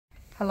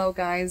Hello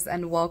guys,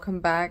 and welcome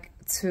back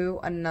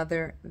to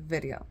another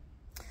video.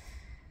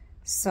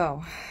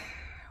 So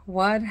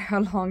what a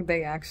long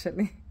day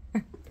actually.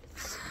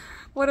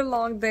 What a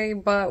long day,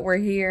 but we're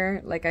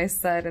here. Like I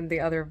said in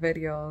the other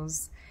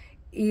videos,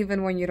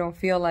 even when you don't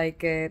feel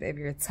like it, if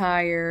you're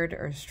tired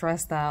or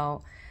stressed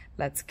out,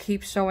 let's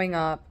keep showing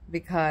up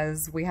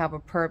because we have a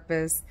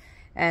purpose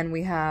and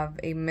we have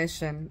a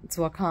mission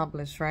to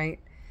accomplish, right?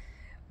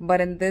 But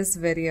in this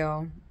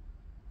video,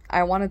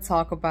 I want to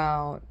talk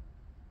about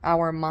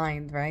our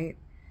mind, right?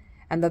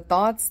 And the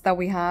thoughts that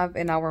we have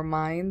in our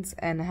minds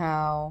and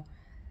how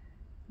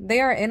they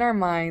are in our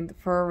mind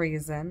for a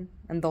reason.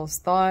 And those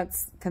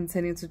thoughts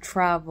continue to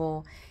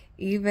travel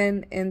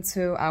even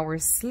into our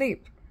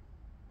sleep.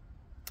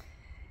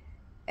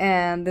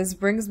 And this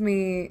brings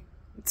me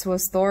to a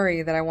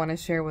story that I want to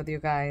share with you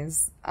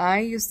guys.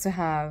 I used to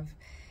have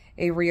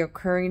a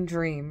reoccurring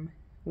dream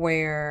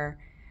where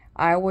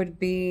I would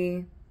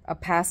be a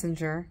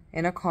passenger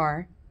in a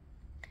car,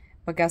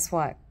 but guess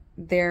what?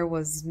 There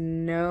was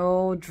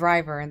no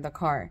driver in the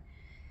car.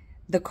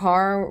 The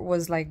car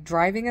was like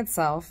driving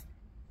itself,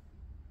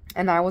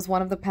 and I was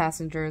one of the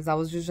passengers. I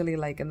was usually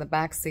like in the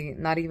back seat,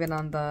 not even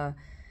on the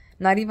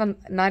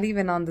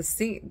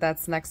seat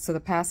that's next to the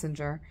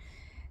passenger.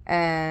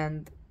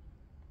 And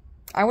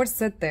I would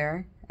sit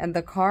there and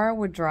the car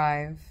would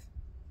drive,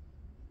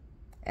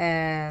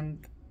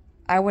 and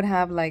I would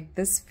have like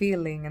this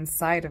feeling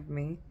inside of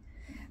me,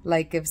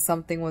 like if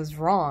something was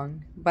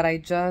wrong, but I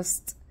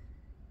just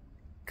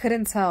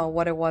couldn't tell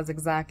what it was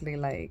exactly,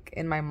 like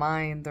in my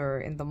mind or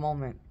in the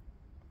moment.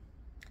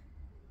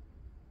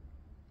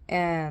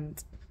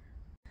 And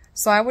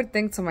so I would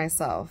think to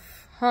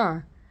myself,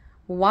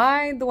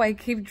 why do I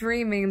keep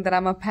dreaming that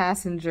I'm a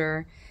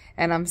passenger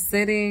and I'm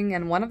sitting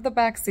in one of the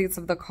back seats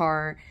of the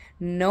car,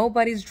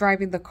 nobody's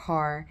driving the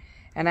car,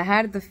 and I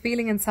had the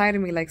feeling inside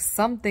of me like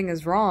something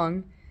is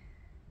wrong.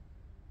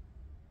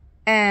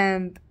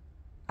 And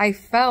I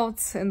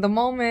felt in the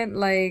moment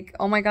like,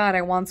 oh my God,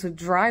 I want to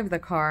drive the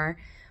car,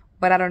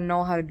 but I don't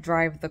know how to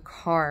drive the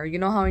car. You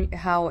know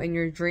how in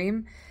your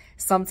dream,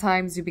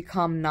 sometimes you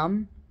become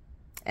numb?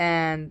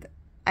 And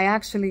I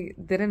actually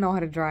didn't know how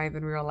to drive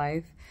in real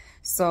life.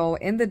 So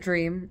in the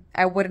dream,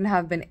 I wouldn't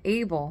have been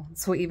able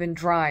to even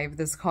drive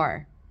this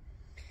car.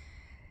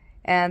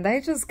 And I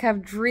just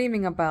kept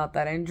dreaming about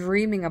that and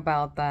dreaming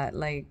about that,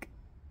 like,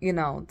 you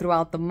know,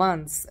 throughout the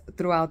months,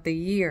 throughout the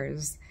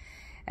years.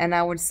 And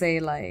I would say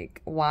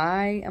like,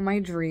 why am I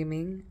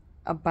dreaming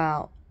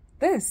about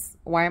this?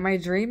 Why am I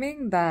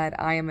dreaming that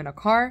I am in a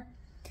car?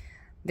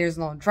 There's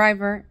no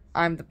driver.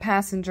 I'm the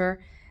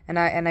passenger. And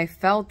I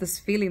felt this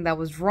feeling that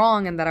was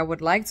wrong and that I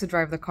would like to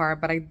drive the car,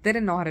 but I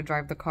didn't know how to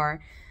drive the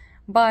car.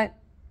 But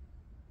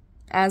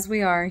as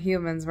we are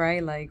humans,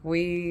 right? Like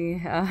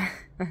we,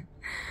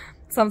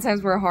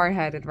 sometimes we're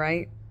hard-headed,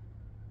 right?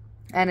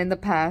 And in the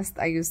past,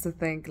 I used to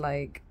think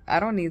like, I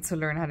don't need to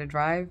learn how to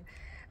drive.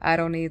 I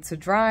don't need to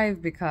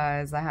drive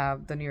because I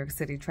have the New York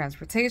City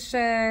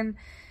transportation.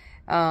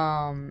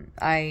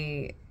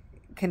 I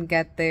can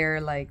get there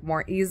like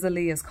more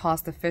easily, it's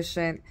cost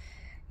efficient.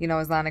 You know,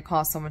 it's not gonna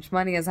cost so much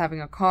money as having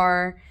a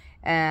car,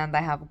 and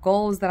I have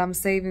goals that I'm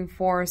saving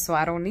for, so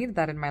I don't need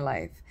that in my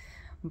life.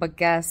 But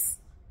guess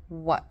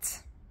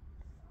what?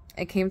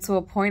 It came to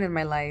a point in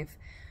my life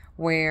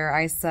where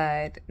I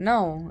said,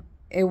 no,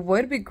 it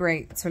would be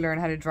great to learn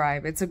how to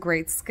drive. It's a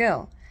great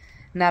skill.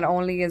 Not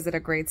only is it a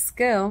great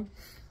skill,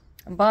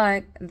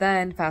 but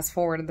then fast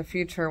forward in the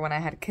future when I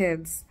had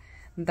kids,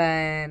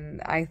 then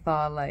I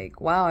thought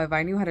like, wow, if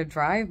I knew how to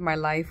drive, my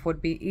life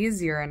would be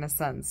easier in a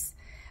sense.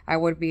 I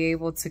would be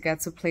able to get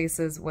to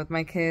places with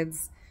my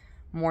kids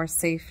more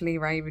safely,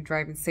 right? You're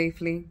driving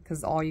safely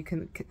because all you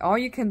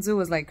can do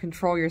is like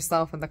control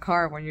yourself in the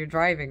car when you're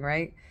driving,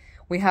 right?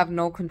 We have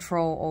no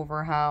control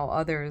over how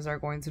others are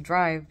going to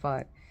drive,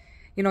 but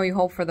you know, you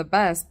hope for the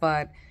best.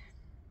 But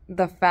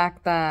the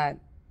fact that,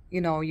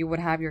 you know, you would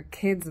have your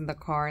kids in the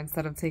car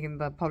instead of taking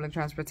the public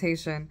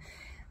transportation,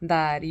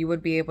 that you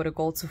would be able to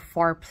go to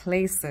far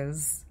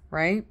places,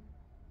 right?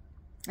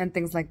 And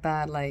things like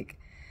that. Like,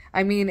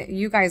 I mean,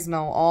 you guys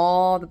know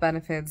all the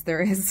benefits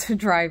there is to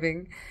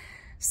driving.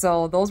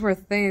 So those were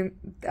things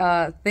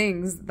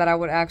that I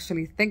would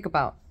actually think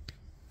about.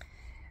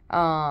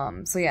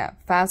 So yeah,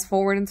 fast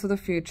forward into the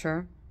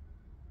future.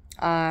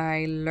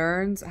 I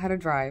learned how to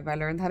drive. I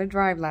learned how to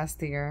drive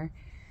last year.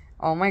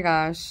 Oh my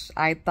gosh,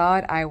 I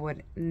thought I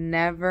would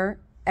never,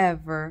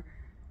 ever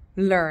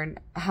learn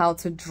how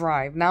to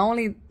drive. Not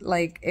only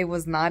like it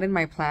was not in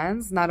my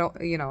plans,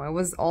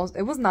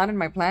 it was not in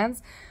my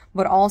plans,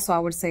 but also I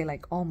would say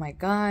like, oh my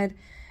God,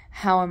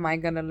 how am I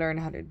going to learn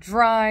how to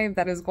drive?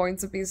 That is going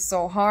to be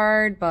so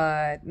hard.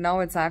 But no,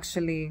 it's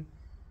actually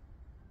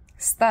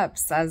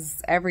steps,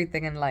 as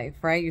everything in life,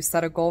 right? You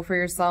set a goal for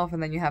yourself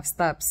and then you have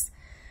steps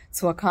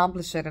to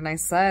accomplish it. And I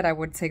said I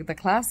would take the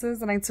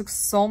classes, and I took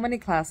so many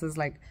classes,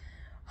 like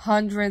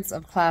hundreds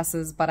of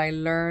classes, but I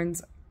learned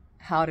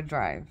how to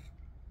drive.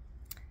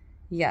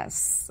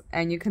 Yes,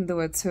 and you can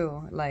do it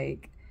too.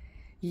 Like,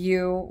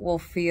 you will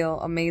feel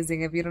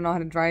amazing. If you don't know how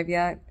to drive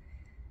yet,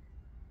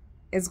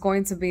 it's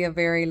going to be a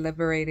very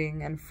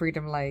liberating and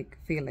freedom-like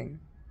feeling,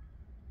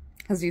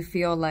 because you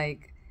feel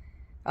like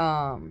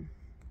an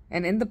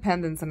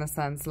independence in a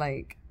sense,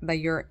 like that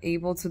you're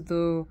able to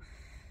do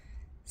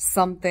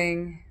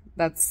something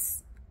that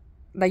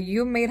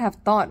you may have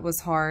thought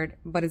was hard,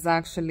 but it's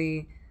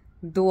actually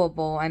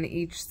doable. And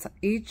each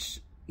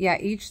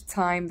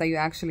time that you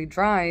actually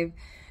drive,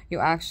 you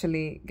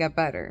actually get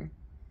better.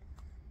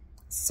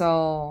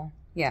 So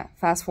yeah,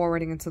 fast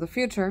forwarding into the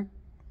future,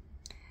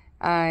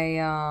 I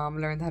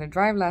learned how to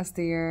drive last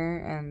year,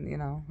 and you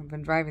know, I've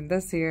been driving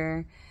this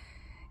year,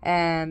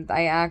 and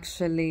I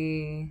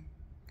actually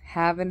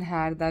haven't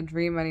had that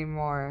dream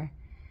anymore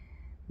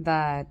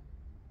that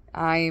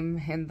I'm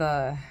in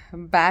the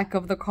back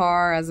of the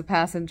car as a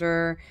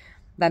passenger,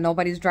 that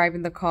nobody's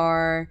driving the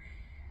car.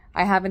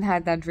 I haven't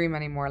had that dream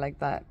anymore like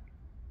that.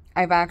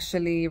 I've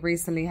actually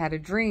recently had a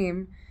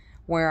dream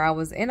where I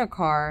was in a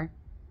car,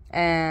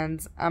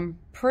 and I'm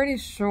pretty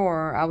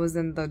sure I was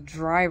in the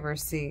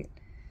driver's seat.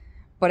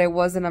 But it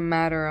wasn't a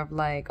matter of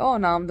like, oh,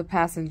 now I'm the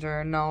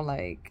passenger. No,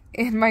 like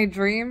in my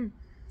dream,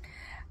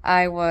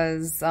 I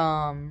was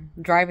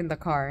driving the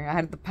car. I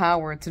had the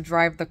power to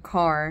drive the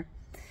car.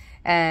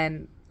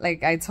 And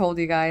like I told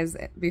you guys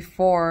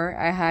before,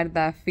 I had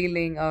that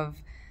feeling of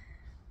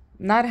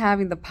not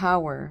having the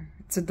power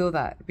to do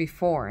that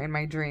before in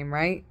my dream,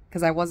 right?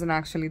 Because I wasn't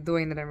actually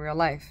doing it in real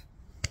life.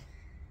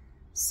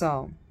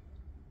 So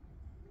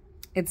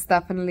it's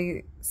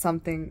definitely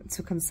something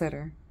to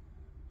consider.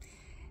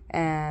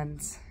 And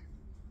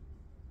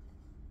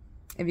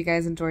if you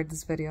guys enjoyed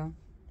this video,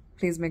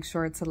 please make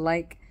sure to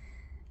like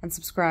and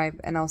subscribe,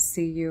 and I'll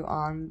see you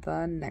on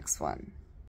the next one.